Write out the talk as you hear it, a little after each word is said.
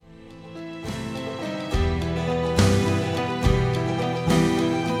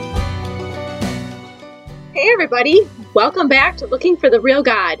everybody. Welcome back to Looking for the Real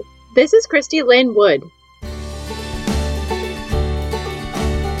God. This is Christy Lynn Wood.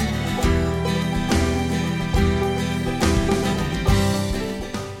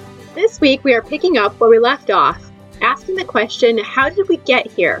 This week we are picking up where we left off, asking the question, how did we get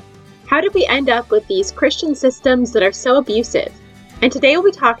here? How did we end up with these Christian systems that are so abusive? And today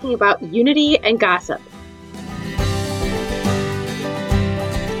we'll be talking about unity and gossip.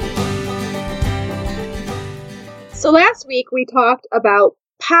 So last week we talked about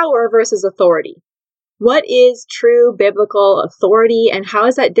power versus authority. What is true biblical authority and how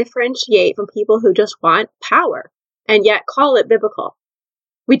does that differentiate from people who just want power and yet call it biblical?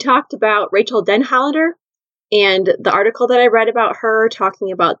 We talked about Rachel Denhollander and the article that I read about her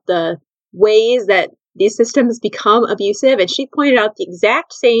talking about the ways that these systems become abusive, and she pointed out the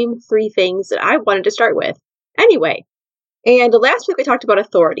exact same three things that I wanted to start with anyway. And last week we talked about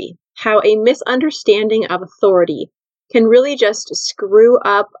authority, how a misunderstanding of authority can really just screw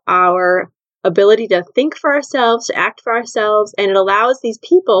up our ability to think for ourselves, to act for ourselves, and it allows these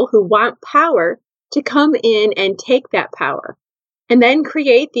people who want power to come in and take that power and then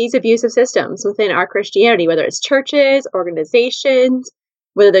create these abusive systems within our Christianity, whether it's churches, organizations,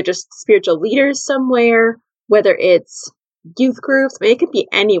 whether they're just spiritual leaders somewhere, whether it's youth groups. I mean, it could be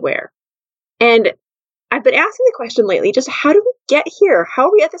anywhere. And I've been asking the question lately, just how do we get here? How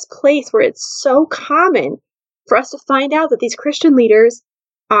are we at this place where it's so common for us to find out that these Christian leaders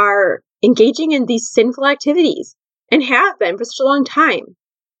are engaging in these sinful activities and have been for such a long time?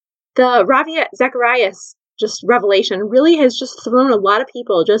 The Ravi Zacharias just revelation really has just thrown a lot of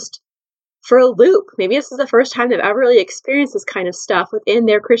people just for a loop. Maybe this is the first time they've ever really experienced this kind of stuff within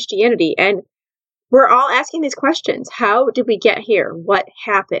their Christianity. And we're all asking these questions. How did we get here? What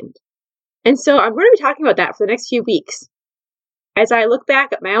happened? And so I'm going to be talking about that for the next few weeks. As I look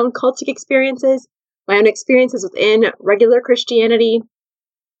back at my own cultic experiences, my own experiences within regular Christianity,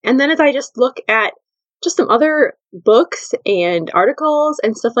 and then as I just look at just some other books and articles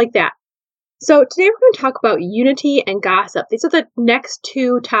and stuff like that. So today we're going to talk about unity and gossip. These are the next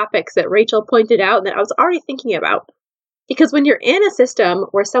two topics that Rachel pointed out and that I was already thinking about. Because when you're in a system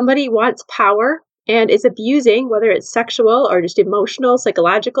where somebody wants power and is abusing, whether it's sexual or just emotional,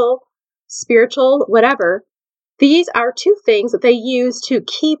 psychological, spiritual, whatever, these are two things that they use to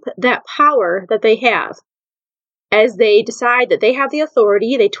keep that power that they have. As they decide that they have the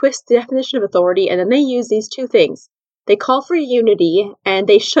authority, they twist the definition of authority, and then they use these two things. They call for unity, and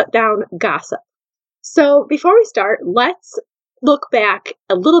they shut down gossip. So before we start, let's look back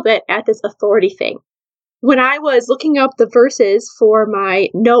a little bit at this authority thing. When I was looking up the verses for my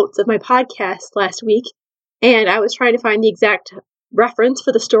notes of my podcast last week, and I was trying to find the exact reference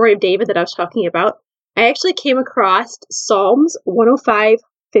for the story of David that I was talking about, I actually came across Psalms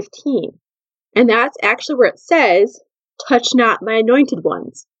 105:15. And that's actually where it says, "Touch not my anointed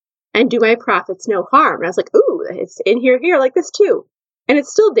ones, and do my prophets no harm." And I was like, ooh, it's in here like this too. And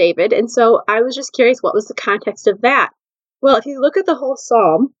it's still David, and so I was just curious, what was the context of that? Well, if you look at the whole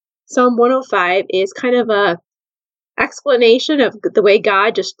psalm, Psalm 105 is kind of a explanation of the way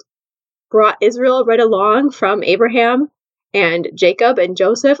God just brought Israel right along from Abraham and Jacob and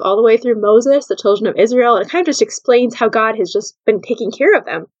Joseph all the way through Moses, the children of Israel. And it kind of just explains how God has just been taking care of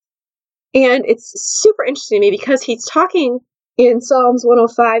them. And it's super interesting to me because he's talking in Psalms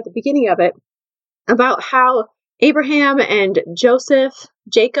 105, the beginning of it, about how Abraham and Joseph,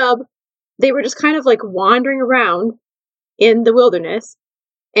 Jacob, they were just kind of like wandering around in the wilderness.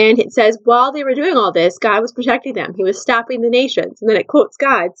 And it says, while they were doing all this, God was protecting them. He was stopping the nations. And then it quotes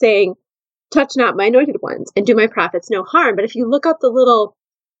God saying, "Touch not my anointed ones, and do my prophets no harm." But if you look up the little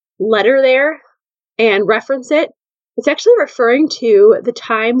letter there and reference it, it's actually referring to the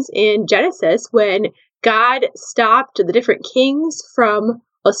times in Genesis when God stopped the different kings from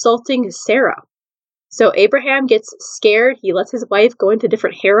assaulting Sarah. So Abraham gets scared. He lets his wife go into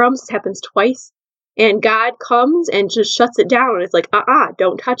different harems. This happens twice. And God comes and just shuts it down. And it's like,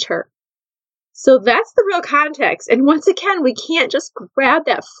 don't touch her. So that's the real context. And once again, we can't just grab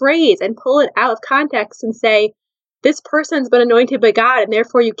that phrase and pull it out of context and say, this person's been anointed by God, and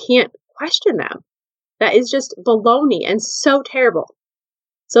therefore you can't question them. That is just baloney and so terrible.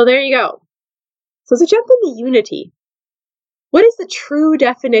 So there you go. So let's jump into unity. What is the true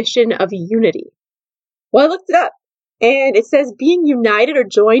definition of unity? Well, I looked it up, and it says being united or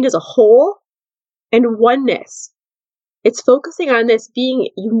joined as a whole and oneness. It's focusing on this being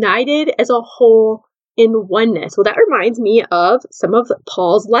united as a whole in oneness. Well, that reminds me of some of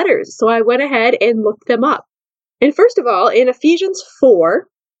Paul's letters. So I went ahead and looked them up. And first of all, in Ephesians 4,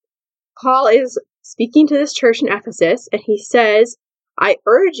 Paul is speaking to this church in Ephesus, and he says, I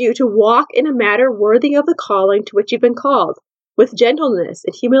urge you to walk in a manner worthy of the calling to which you've been called, with gentleness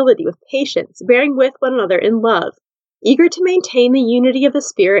and humility, with patience, bearing with one another in love, eager to maintain the unity of the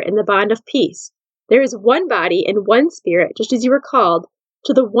Spirit in the bond of peace. There is one body and one Spirit, just as you were called,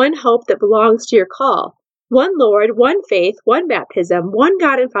 to the one hope that belongs to your call. One Lord, one faith, one baptism, one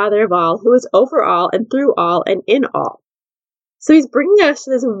God and Father of all, who is over all and through all and in all. So he's bringing us to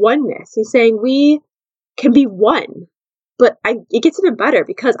this oneness. He's saying we can be one. But it gets even better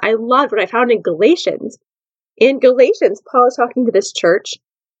because I loved what I found in Galatians. In Galatians, Paul is talking to this church,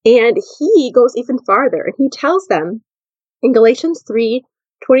 and he goes even farther. And he tells them in Galatians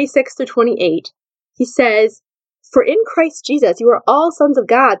 3:26-28, he says, "For in Christ Jesus you are all sons of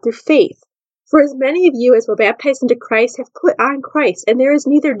God through faith. For as many of you as were baptized into Christ have put on Christ, and there is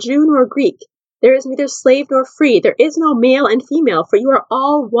neither Jew nor Greek. There is neither slave nor free. There is no male and female, for you are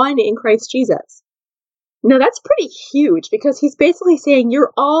all one in Christ Jesus." Now that's pretty huge because he's basically saying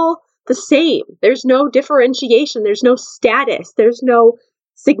you're all the same. There's no differentiation. There's no status. There's no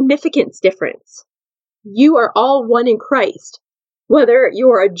significance difference. You are all one in Christ. Whether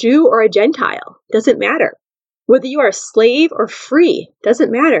you are a Jew or a Gentile, doesn't matter. Whether you are a slave or free,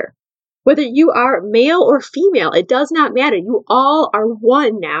 doesn't matter. Whether you are male or female, it does not matter. You all are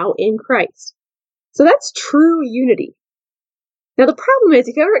one now in Christ. So that's true unity. Now the problem is,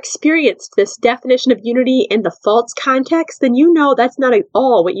 if you ever experienced this definition of unity in the false context, then you know that's not at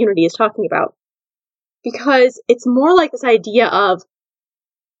all what unity is talking about. Because it's more like this idea of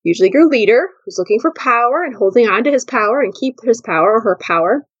usually your leader who's looking for power and holding on to his power and keep his power or her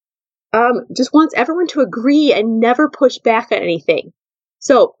power, just wants everyone to agree and never push back on anything.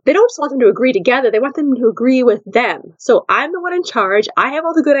 So they don't just want them to agree together, they want them to agree with them. So I'm the one in charge, I have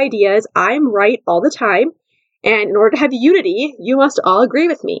all the good ideas, I'm right all the time, and in order to have unity, you must all agree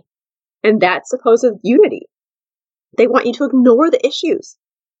with me. And that's supposed unity. They want you to ignore the issues.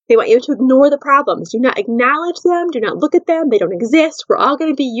 They want you to ignore the problems. Do not acknowledge them, do not look at them, they don't exist, we're all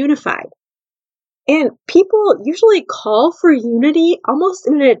going to be unified. And people usually call for unity almost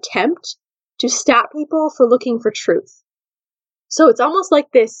in an attempt to stop people from looking for truth. So it's almost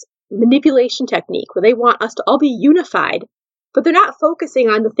like this manipulation technique where they want us to all be unified, but they're not focusing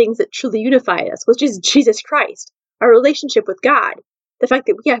on the things that truly unify us, which is Jesus Christ, our relationship with God, the fact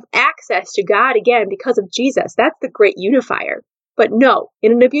that we have access to God again because of Jesus. That's the great unifier. But no,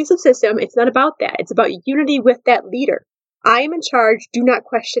 in an abusive system, it's not about that. It's about unity with that leader. I am in charge. Do not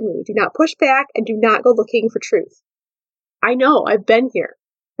question me. Do not push back and do not go looking for truth. I know. I've been here.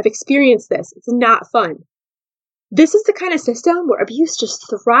 I've experienced this. It's not fun. This is the kind of system where abuse just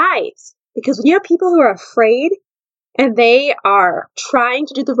thrives because when you have people who are afraid and they are trying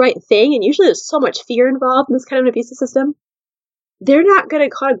to do the right thing, and usually there's so much fear involved in this kind of an abusive system, they're not going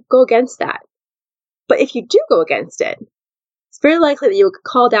to go against that. But if you do go against it, it's very likely that you'll get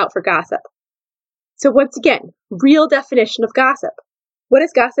called out for gossip. So once again, real definition of gossip. What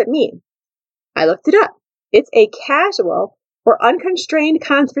does gossip mean? I looked it up. It's a casual or unconstrained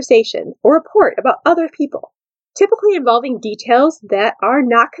conversation or report about other people, typically involving details that are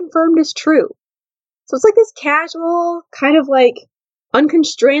not confirmed as true. So it's like this casual, kind of like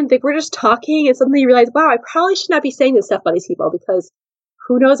unconstrained thing. We're just talking and suddenly you realize, wow, I probably should not be saying this stuff about these people because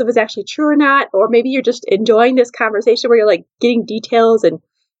who knows if it's actually true or not. Or maybe you're just enjoying this conversation where you're like getting details and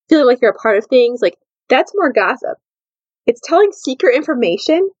feeling like you're a part of things. Like that's more gossip. It's telling secret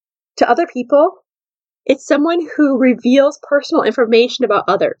information to other people. It's someone who reveals personal information about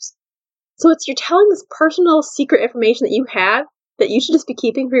others. So you're telling this personal secret information that you have that you should just be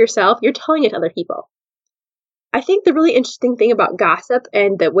keeping for yourself. You're telling it to other people. I think the really interesting thing about gossip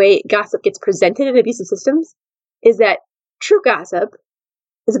and the way gossip gets presented in abusive systems is that true gossip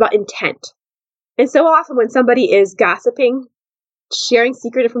is about intent. And so often when somebody is gossiping, sharing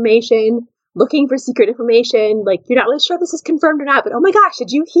secret information, looking for secret information, like you're not really sure if this is confirmed or not, but oh my gosh,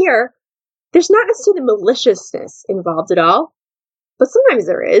 did you hear? There's not necessarily maliciousness involved at all, but sometimes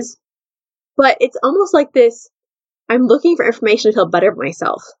there is. But it's almost like this, I'm looking for information to feel better about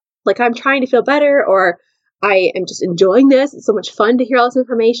myself. Like I'm trying to feel better, or I am just enjoying this. It's so much fun to hear all this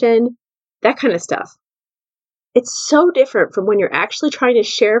information, that kind of stuff. It's so different from when you're actually trying to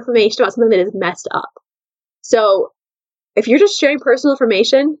share information about something that is messed up. So if you're just sharing personal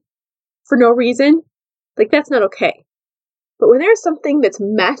information for no reason, like that's not okay. But when there's something that's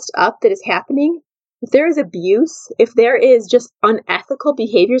messed up that is happening, if there is abuse, if there is just unethical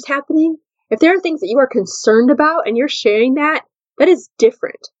behaviors happening, if there are things that you are concerned about and you're sharing that, that is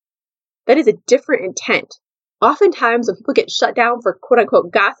different. That is a different intent. Oftentimes when people get shut down for quote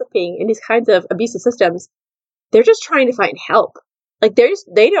unquote gossiping in these kinds of abusive systems, they're just trying to find help. Like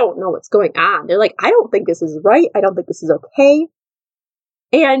they don't know what's going on. They're like, I don't think this is right. I don't think this is okay.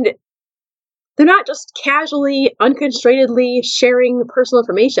 And they're not just casually, unconstrainedly sharing personal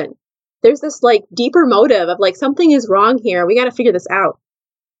information. There's this like deeper motive of like something is wrong here. We got to figure this out.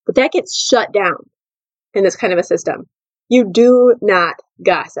 But that gets shut down in this kind of a system. You do not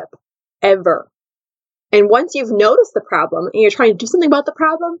gossip ever. And once you've noticed the problem and you're trying to do something about the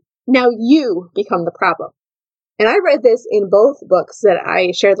problem, now you become the problem. And I read this in both books that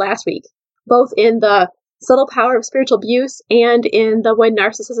I shared last week, both in The Subtle Power of Spiritual Abuse and in the When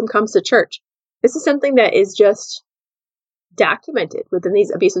Narcissism Comes to Church. This is something that is just documented within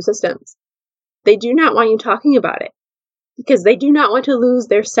these abusive systems. They do not want you talking about it because they do not want to lose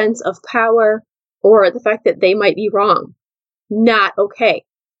their sense of power or the fact that they might be wrong. Not okay.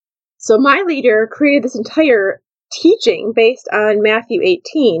 So my leader created this entire teaching based on Matthew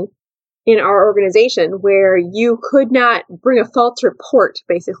 18 in our organization where you could not bring a false report,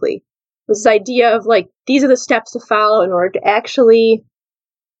 basically. It was this idea of like, these are the steps to follow in order to actually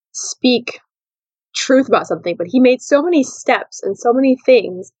speak truth about something. But he made so many steps and so many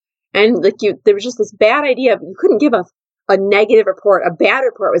things. And like there was just this bad idea of you couldn't give a negative report. A bad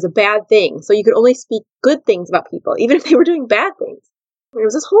report was a bad thing. So you could only speak good things about people, even if they were doing bad things. There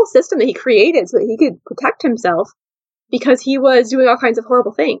was this whole system that he created so that he could protect himself because he was doing all kinds of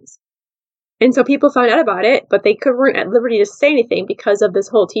horrible things. And so people found out about it, but they weren't at liberty to say anything because of this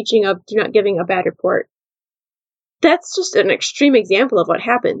whole teaching of do not giving a bad report. That's just an extreme example of what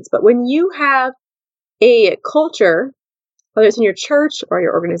happens. But when you have a culture, whether it's in your church or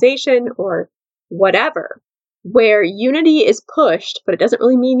your organization or whatever, where unity is pushed, but it doesn't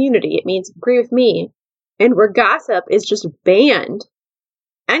really mean unity, it means agree with me, and where gossip is just banned,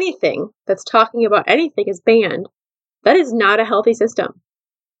 anything that's talking about anything is banned, that is not a healthy system.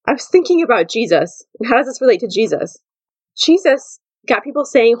 I was thinking about Jesus, and how does this relate to Jesus? Jesus got people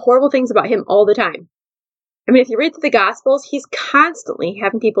saying horrible things about him all the time. I mean, if you read through the Gospels, he's constantly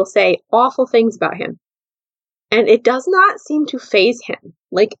having people say awful things about him. And it does not seem to faze him,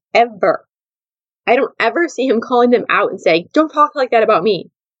 like ever. I don't ever see him calling them out and saying, don't talk like that about me.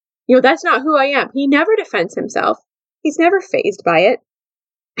 You know, that's not who I am. He never defends himself. He's never fazed by it.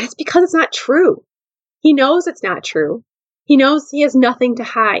 And it's because it's not true. He knows it's not true. He knows he has nothing to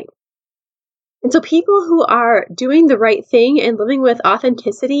hide. And so people who are doing the right thing and living with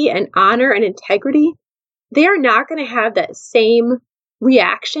authenticity and honor and integrity, they are not going to have that same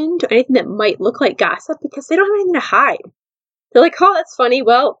reaction to anything that might look like gossip because they don't have anything to hide. They're like, oh, that's funny.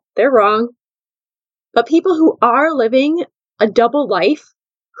 Well, they're wrong. But people who are living a double life,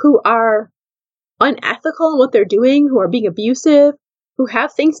 who are unethical in what they're doing, who are being abusive, who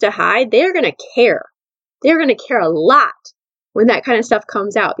have things to hide, they're going to care. They're going to care a lot when that kind of stuff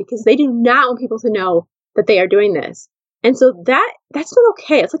comes out because they do not want people to know that they are doing this. And so that's not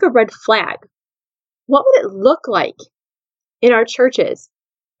okay. It's like a red flag. What would it look like in our churches?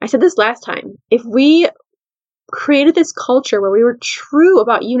 I said this last time. If we created this culture where we were true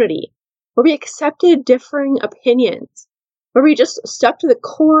about unity, where we accepted differing opinions, where we just stuck to the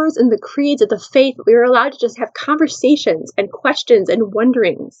cores and the creeds of the faith, but we were allowed to just have conversations and questions and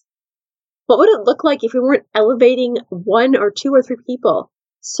wonderings. What would it look like if we weren't elevating one or two or three people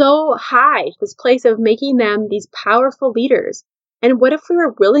so high to this place of making them these powerful leaders? And what if we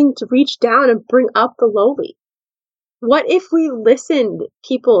were willing to reach down and bring up the lowly? What if we listened to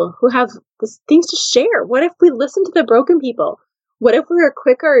people who have things to share? What if we listened to the broken people? What if we were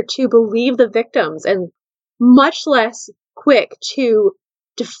quicker to believe the victims and much less quick to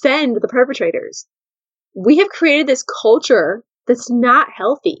defend the perpetrators? We have created this culture that's not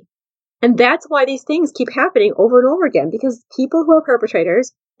healthy. And that's why these things keep happening over and over again, because people who are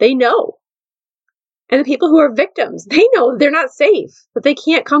perpetrators, they know. And the people who are victims, they know they're not safe, but they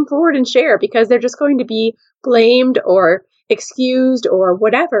can't come forward and share because they're just going to be blamed or excused or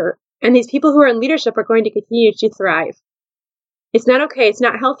whatever. And these people who are in leadership are going to continue to thrive. It's not okay. It's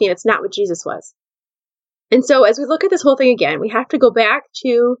not healthy. And it's not what Jesus was. And so as we look at this whole thing again, we have to go back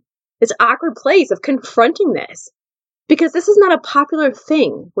to this awkward place of confronting this. Because this is not a popular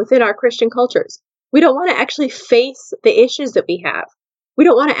thing within our Christian cultures. We don't want to actually face the issues that we have. We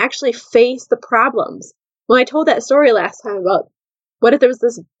don't want to actually face the problems. When I told that story last time about what if there was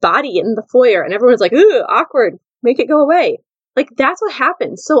this body in the foyer and everyone's like, ooh, awkward, make it go away. Like that's what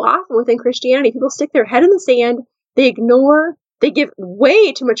happens so often within Christianity. People stick their head in the sand, they ignore, they give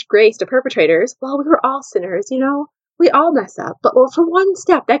way too much grace to perpetrators. Well, we were all sinners, you know, we all mess up. But well, for one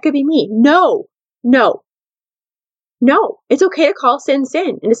step, that could be me. No. No, it's okay to call sin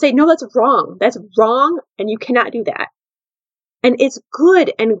sin and to say, no, that's wrong. That's wrong. And you cannot do that. And it's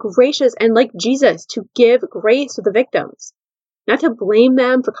good and gracious and like Jesus to give grace to the victims, not to blame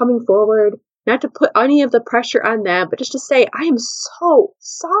them for coming forward, not to put any of the pressure on them, but just to say, I am so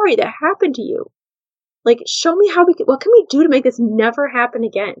sorry that happened to you. Like, show me what can we do to make this never happen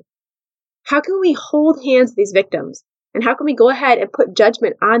again? How can we hold hands with these victims? And how can we go ahead and put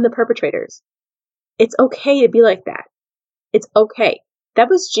judgment on the perpetrators? It's okay to be like that. It's okay. That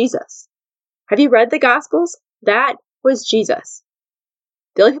was Jesus. Have you read the Gospels? That was Jesus.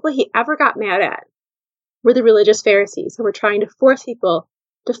 The only people he ever got mad at were the religious Pharisees who were trying to force people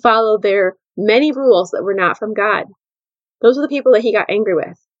to follow their many rules that were not from God. Those are the people that he got angry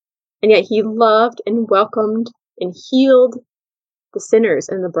with. And yet he loved and welcomed and healed the sinners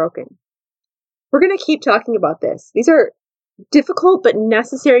and the broken. We're going to keep talking about this. These are difficult but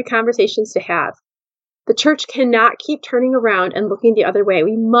necessary conversations to have. The church cannot keep turning around and looking the other way.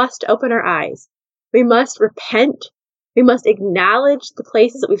 We must open our eyes. We must repent. We must acknowledge the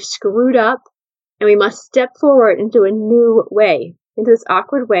places that we've screwed up. And we must step forward into a new way, into this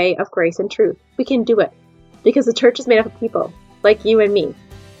awkward way of grace and truth. We can do it because the church is made up of people like you and me.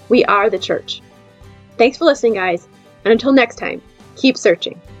 We are the church. Thanks for listening, guys. And until next time, keep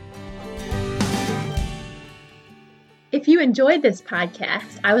searching. If you enjoyed this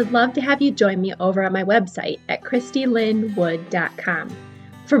podcast, I would love to have you join me over on my website at ChristyLynnWood.com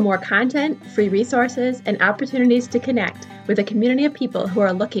for more content, free resources, and opportunities to connect with a community of people who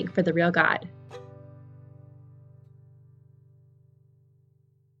are looking for the real God.